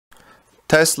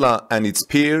Tesla and its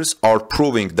peers are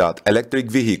proving that electric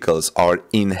vehicles are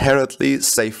inherently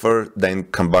safer than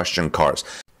combustion cars.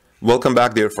 Welcome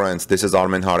back, dear friends. This is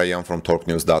Armen Harayan from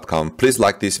TorqueNews.com. Please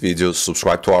like this video,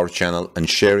 subscribe to our channel, and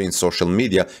share in social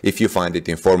media if you find it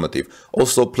informative.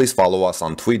 Also, please follow us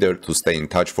on Twitter to stay in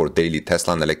touch for daily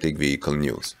Tesla and electric vehicle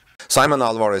news. Simon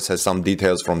Alvarez has some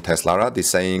details from Teslarati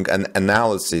saying an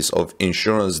analysis of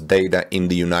insurance data in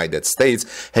the United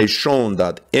States has shown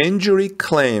that injury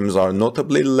claims are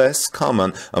notably less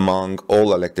common among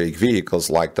all electric vehicles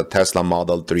like the Tesla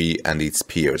Model 3 and its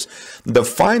peers. The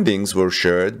findings were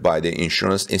shared by the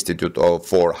Insurance Institute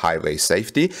for Highway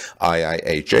Safety,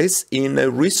 IIHS, in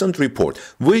a recent report,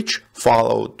 which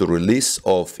followed the release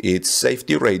of its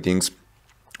safety ratings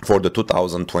for the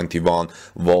 2021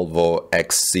 Volvo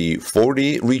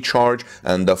XC40 Recharge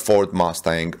and the Ford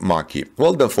Mustang Mach-E.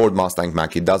 Well, the Ford Mustang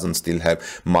Mach-E doesn't still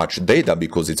have much data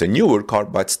because it's a newer car,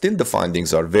 but still the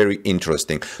findings are very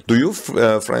interesting. Do you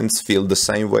friends feel the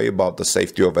same way about the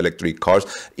safety of electric cars?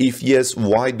 If yes,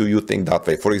 why do you think that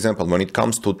way? For example, when it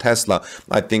comes to Tesla,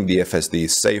 I think the FSD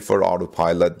is safer.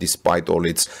 Autopilot, despite all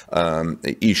its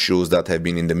issues that have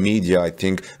been in the media, I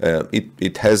think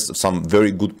it has some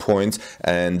very good points.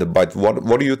 But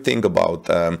what do you think about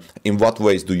in what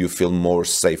ways do you feel more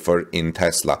safer in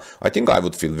Tesla? I think I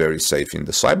would feel very safe in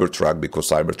the Cybertruck because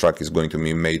Cybertruck is going to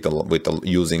be made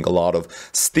using a lot of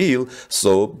steel.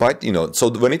 So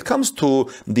when it comes to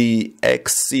the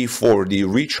XC40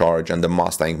 Recharge and the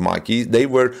Mustang Mach-E, they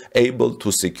were able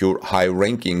to secure high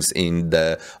rankings in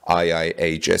the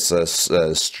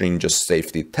IIHS stringent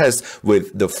safety test,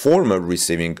 with the former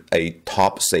receiving a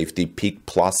top safety peak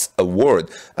plus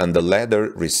award and the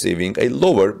latter receiving a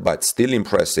lower but still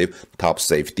impressive top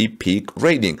safety peak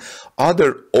rating.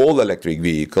 Other all-electric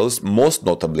vehicles, most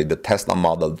notably the Tesla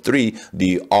Model 3,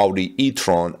 the Audi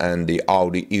e-Tron and the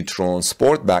Audi e-Tron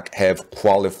Sportback, have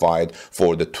qualified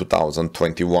for the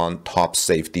 2021 Top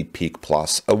Safety Peak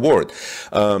Plus award.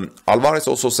 Alvarez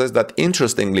also says that,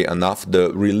 interestingly enough,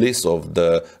 the release of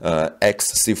the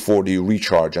XC40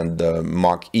 Recharge and the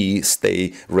Mach-E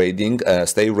stay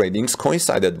ratings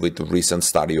coincided with the recent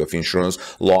study of insurance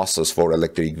losses for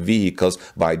electric vehicles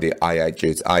by the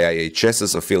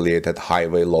IIHS's affiliated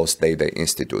Highway Loss Data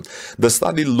Institute. The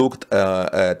study looked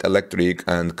at electric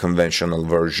and conventional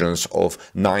versions of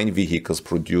 9 vehicles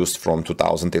produced from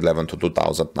 2011 to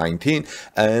 2019,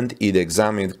 and it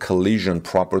examined collision,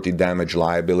 property damage,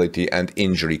 liability, and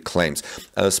injury claims.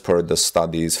 As per the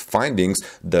study's findings,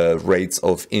 the rates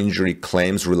of injury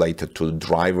claims related to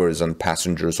drivers and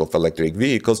passengers of electric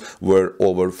vehicles were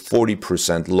over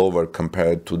 40% lower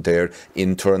compared to their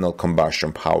internal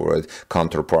combustion powered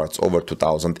counterparts over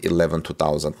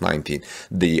 2011-2019.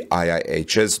 The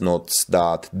IIHS notes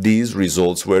that these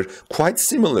results were quite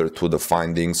similar to the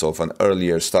findings of an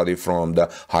earlier study from the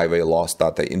Highway Loss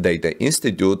Data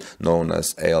Institute, known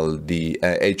as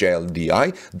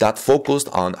HLDI, that focused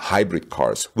on hybrid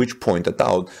cars, which pointed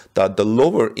out that the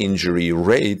lower injury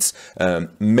rates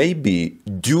may be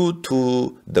due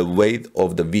to the weight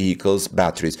of the vehicle's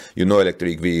batteries. You know,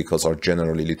 electric vehicles are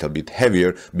generally a little bit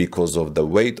heavier because of the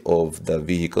weight of the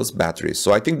vehicle's batteries.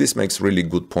 So I think this makes really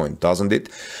good point, doesn't it?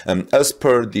 As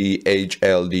per the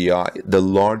HLDI, the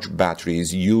large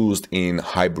batteries used in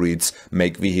hybrids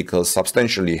make vehicles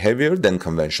substantially heavier than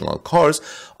conventional cars.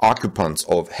 Occupants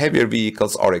of heavier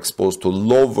vehicles are exposed to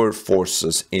lower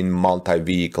forces in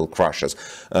multi-vehicle crashes.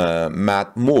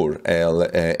 Matt Moore,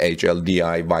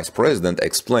 HLDI Vice President,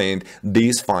 explained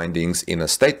these findings in a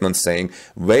statement saying,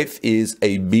 "Weight is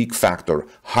a big factor.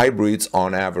 Hybrids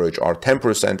on average are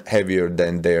 10% heavier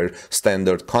than their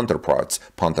standard counterparts.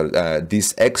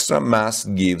 This extra mass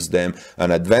gives them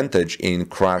an advantage in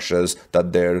crashes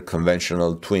that their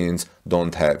conventional twins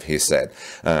don't have," he said.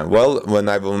 Well, when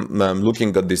I'm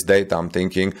looking at this data, I'm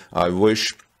thinking, I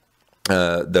wish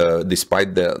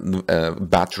despite the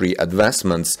battery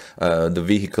advancements, the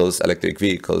vehicles, electric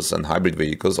vehicles and hybrid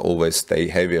vehicles always stay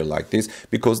heavier like this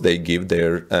because they give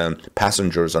their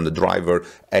passengers and the driver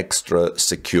extra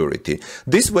security.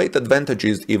 This weight advantage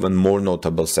is even more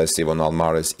notable, says Simon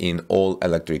Alvarez, in all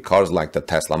electric cars like the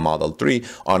Tesla Model 3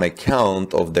 on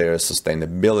account of their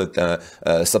sustainability,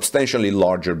 substantially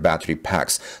larger battery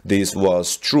packs. This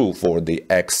was true for the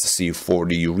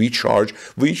XC40 Recharge,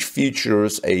 which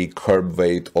features a curb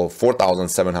weight of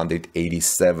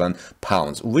 4,787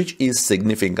 pounds, which is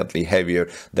significantly heavier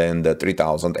than the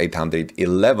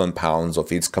 3,811 pounds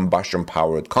of its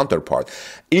combustion-powered counterpart.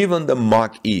 Even the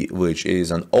Mach-E, which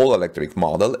is an all-electric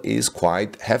model, is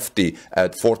quite hefty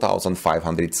at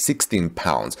 4,516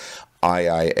 pounds.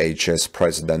 IIHS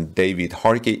President David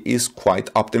Harkey is quite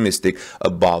optimistic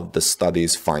about the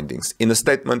study's findings. In a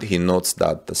statement, he notes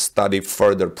that the study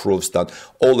further proves that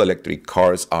all electric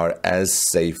cars are as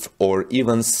safe or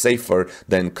even safer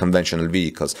than conventional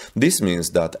vehicles. This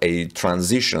means that a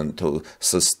transition to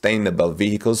sustainable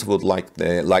vehicles would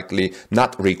likely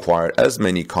not require as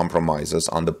many compromises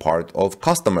on the part of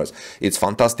customers. It's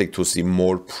fantastic to see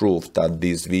more proof that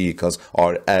these vehicles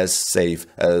are as safe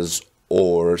as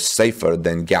or safer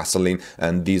than gasoline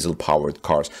and diesel-powered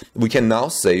cars. We can now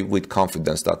say with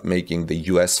confidence that making the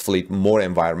US fleet more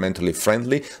environmentally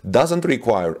friendly doesn't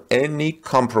require any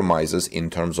compromises in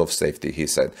terms of safety, he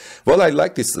said. Well, I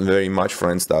like this very much,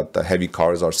 friends, that heavy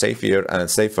cars are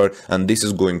safer, and this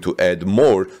is going to add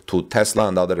more to Tesla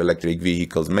and other electric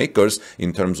vehicles makers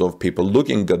in terms of people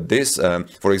looking at this.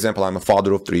 For example, I'm a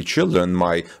father of 3 children.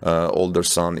 My older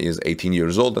son is 18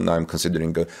 years old, and I'm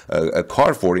considering a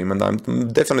car for him, and I'm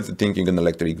definitely thinking an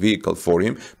electric vehicle for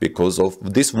him because of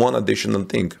this one additional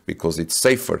thing, because it's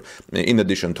safer, in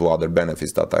addition to other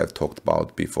benefits that I've talked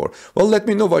about before. Well, let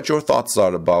me know what your thoughts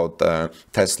are about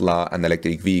Tesla and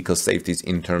electric vehicle safeties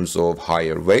in terms of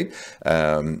higher weight,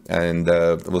 and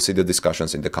we'll see the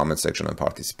discussions in the comment section and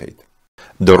participate.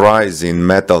 The rise in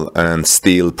metal and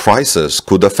steel prices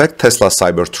could affect Tesla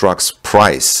Cybertruck's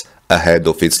price ahead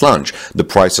of its launch. The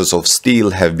prices of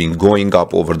steel have been going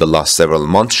up over the last several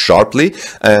months sharply,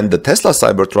 and the Tesla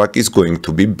Cybertruck is going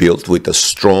to be built with a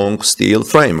strong steel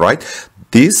frame, right?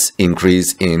 This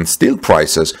increase in steel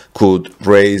prices could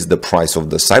raise the price of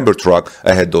the Cybertruck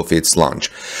ahead of its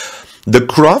launch. The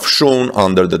graph shown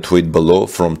under the tweet below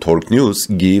from Torque News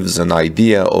gives an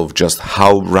idea of just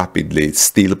how rapidly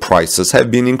steel prices have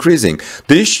been increasing.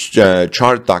 This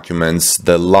chart documents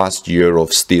the last year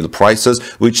of steel prices,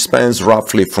 which spans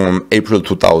roughly from April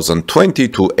 2020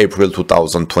 to April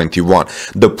 2021.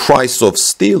 The price of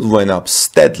steel went up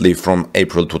steadily from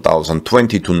April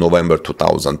 2020 to November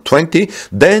 2020.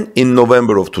 Then in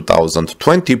November of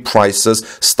 2020, prices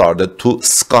started to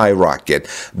skyrocket.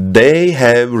 They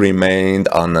have remained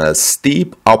on a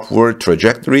steep upward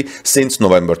trajectory since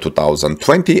November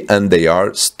 2020, and they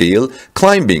are still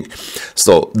climbing.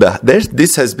 So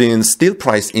this has been steel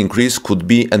price increase could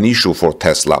be an issue for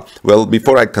Tesla. Well,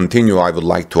 before I continue, I would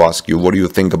like to ask you, what do you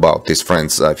think about this,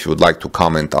 friends? If you would like to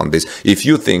comment on this, if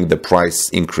you think the price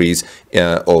increase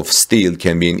of steel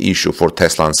can be an issue for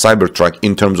Tesla and Cybertruck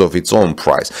in terms of its own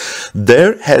price.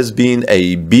 There has been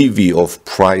a bevy of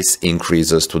price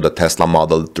increases to the Tesla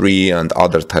Model 3 and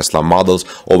other Tesla models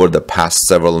over the past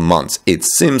several months. It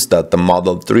seems that the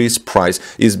Model 3's price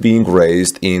is being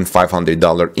raised in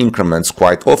 $500 increments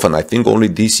quite often. I think only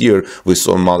this year we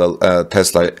saw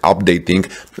Tesla updating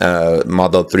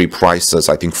Model 3 prices,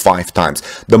 I think 5 times.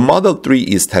 The Model 3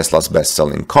 is Tesla's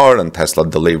best-selling car, and Tesla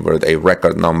delivered a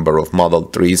record number of Model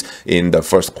 3s in the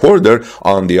first quarter.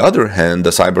 On the other hand, the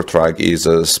Cybertruck is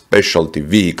a specialty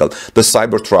vehicle. The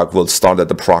Cybertruck will start at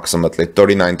approximately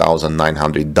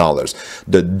 $39,900.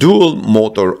 The dual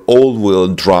motor all-wheel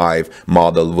drive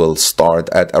model will start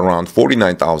at around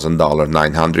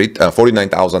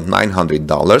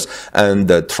 $49,900, and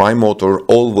the tri-motor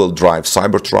all-wheel drive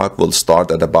Cybertruck will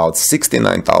start at about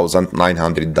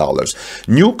 $69,900.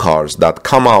 New cars that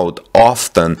come out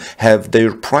often have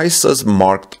their prices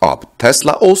marked up.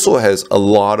 Tesla also has a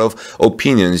lot of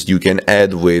opinions you can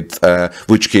add with,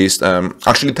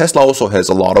 actually Tesla also has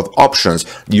a lot of options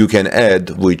you can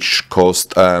add which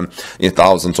cost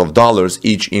thousands of dollars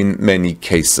each in many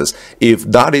cases. If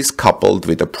that is coupled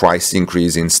with a price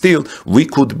increase in steel, we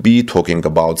could be talking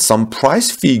about some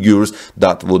price figures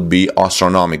that would be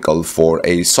astronomical for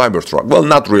a Cybertruck. Well,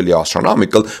 not really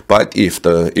astronomical, but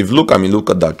look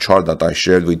at that chart that I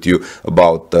shared with you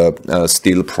about the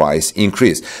steel price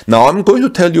increase. Now I'm going to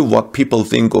tell you what people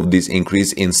think of this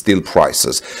increase in steel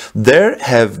prices. There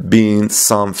have been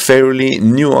some fairly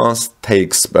nuanced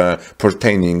takes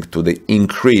pertaining to the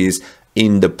increase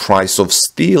in the price of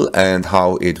steel and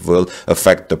how it will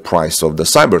affect the price of the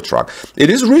Cybertruck. It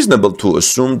is reasonable to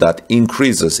assume that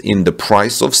increases in the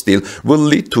price of steel will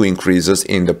lead to increases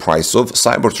in the price of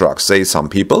Cybertruck, say some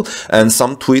people, and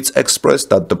some tweets expressed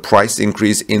that the price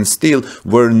increase in steel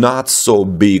were not so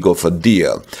big of a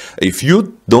deal. If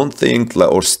you don't think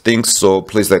or think so,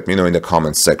 please let me know in the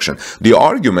comments section. The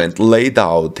argument laid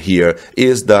out here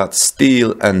is that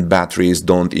steel and batteries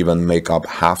don't even make up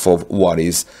half of what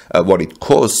is what it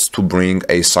costs to bring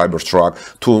a Cybertruck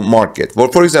to market.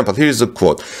 Well, for example, here's a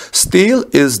quote: "Steel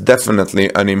is definitely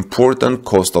an important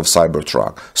cost of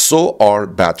Cybertruck. So are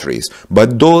batteries,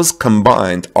 but those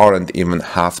combined aren't even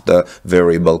half the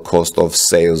variable cost of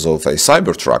sales of a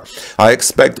Cybertruck. I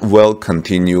expect we'll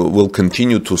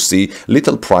continue to see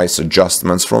little price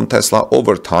adjustments from Tesla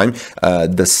over time,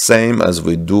 the same as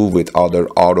we do with other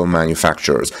auto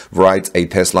manufacturers," writes a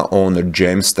Tesla owner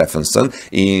James Stephenson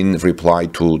in reply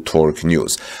to Torque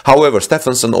News. However,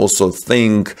 Stephenson also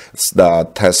thinks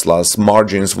that Tesla's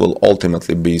margins will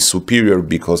ultimately be superior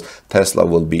because Tesla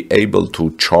will be able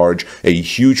to charge a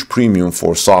huge premium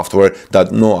for software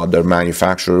that no other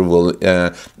manufacturer will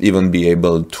even be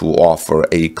able to offer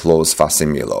a close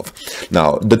facsimile of.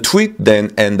 Now, the tweet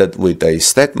then ended with a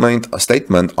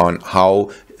statement on how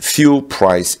few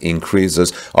price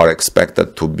increases are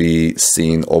expected to be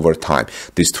seen over time.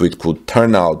 This tweet could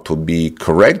turn out to be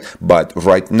correct, but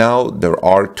right now there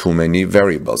are too many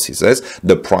variables, he says.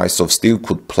 The price of steel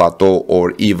could plateau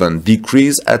or even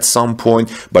decrease at some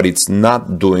point, but it's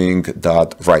not doing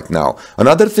that right now.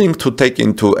 Another thing to take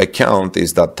into account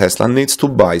is that Tesla needs to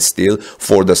buy steel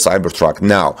for the Cybertruck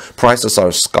now. Prices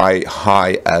are sky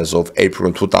high as of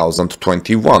April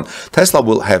 2021. Tesla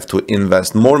will have to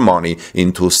invest more money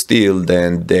into steel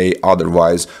than they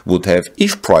otherwise would have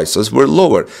if prices were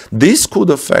lower. This could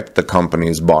affect the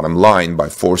company's bottom line by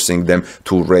forcing them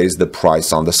to raise the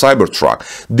price on the Cybertruck.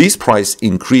 These price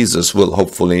increases will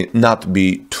hopefully not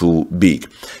be too big.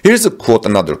 Here's a quote,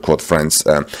 another quote, friends.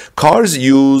 "Cars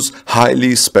use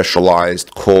highly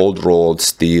specialized cold-rolled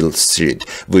steel sheet,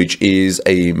 which is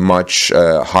a much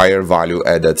higher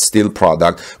value-added steel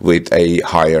product with a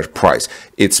higher price.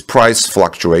 Its price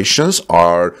fluctuations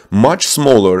are much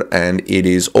smaller and it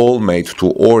is all made to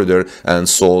order and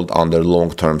sold under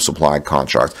long-term supply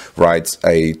contracts," writes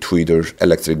a Twitter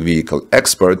electric vehicle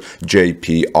expert,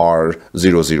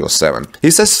 JPR007.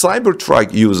 He says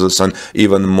Cybertruck uses an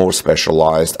even more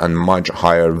specialized and much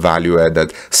higher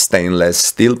value-added stainless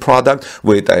steel product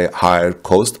with a higher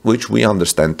cost, which we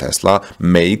understand Tesla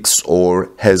makes or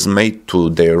has made to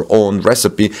their own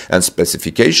recipe and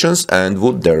specifications and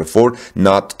would therefore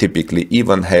not typically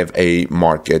even have a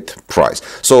market price.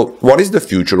 So what is the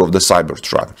future of the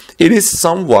Cybertruck? It is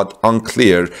somewhat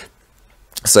unclear,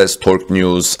 says Torque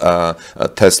News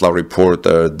Tesla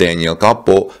reporter Daniel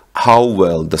Capo, how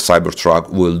well the Cybertruck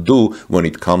will do when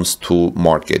it comes to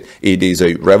market. It is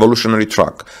a revolutionary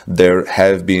truck. There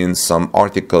have been some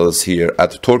articles here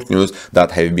at Torque News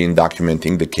that have been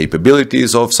documenting the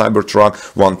capabilities of Cybertruck.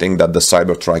 One thing that the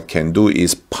Cybertruck can do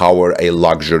is power a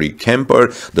luxury camper.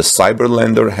 The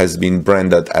Cyberlander has been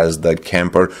branded as the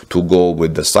camper to go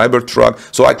with the Cybertruck,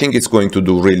 so I think it's going to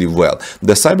do really well.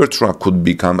 The Cybertruck could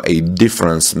become a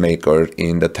difference maker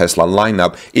in the Tesla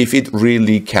lineup if it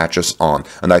really catches on,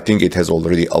 and I think it has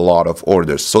already a lot of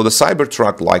orders. So the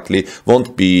Cybertruck likely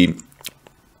won't be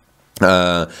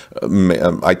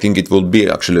I think it will be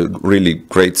actually a really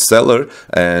great seller,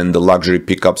 and the luxury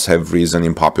pickups have risen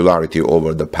in popularity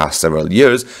over the past several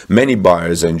years. Many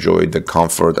buyers enjoy the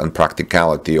comfort and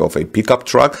practicality of a pickup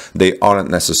truck. They aren't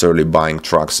necessarily buying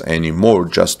trucks anymore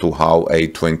just to tow a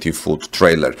 20-foot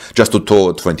trailer.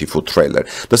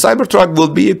 The Cybertruck will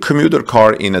be a commuter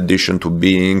car in addition to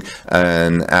being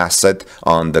an asset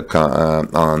on the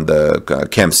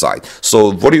campsite.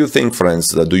 So what do you think,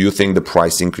 friends? Do you think the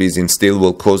price increase in steel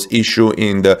will cause issue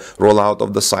in the rollout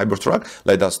of the Cybertruck?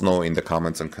 Let us know in the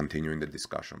comments and continue in the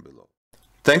discussion below.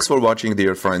 Thanks for watching,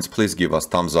 dear friends. Please give us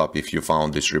thumbs up if you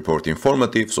found this report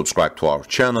informative, subscribe to our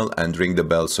channel and ring the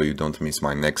bell so you don't miss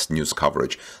my next news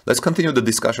coverage. Let's continue the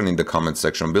discussion in the comment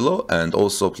section below, and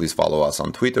also please follow us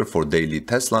on Twitter for daily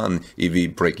Tesla and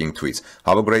EV breaking tweets.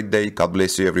 Have a great day, God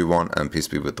bless you everyone, and peace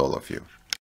be with all of you.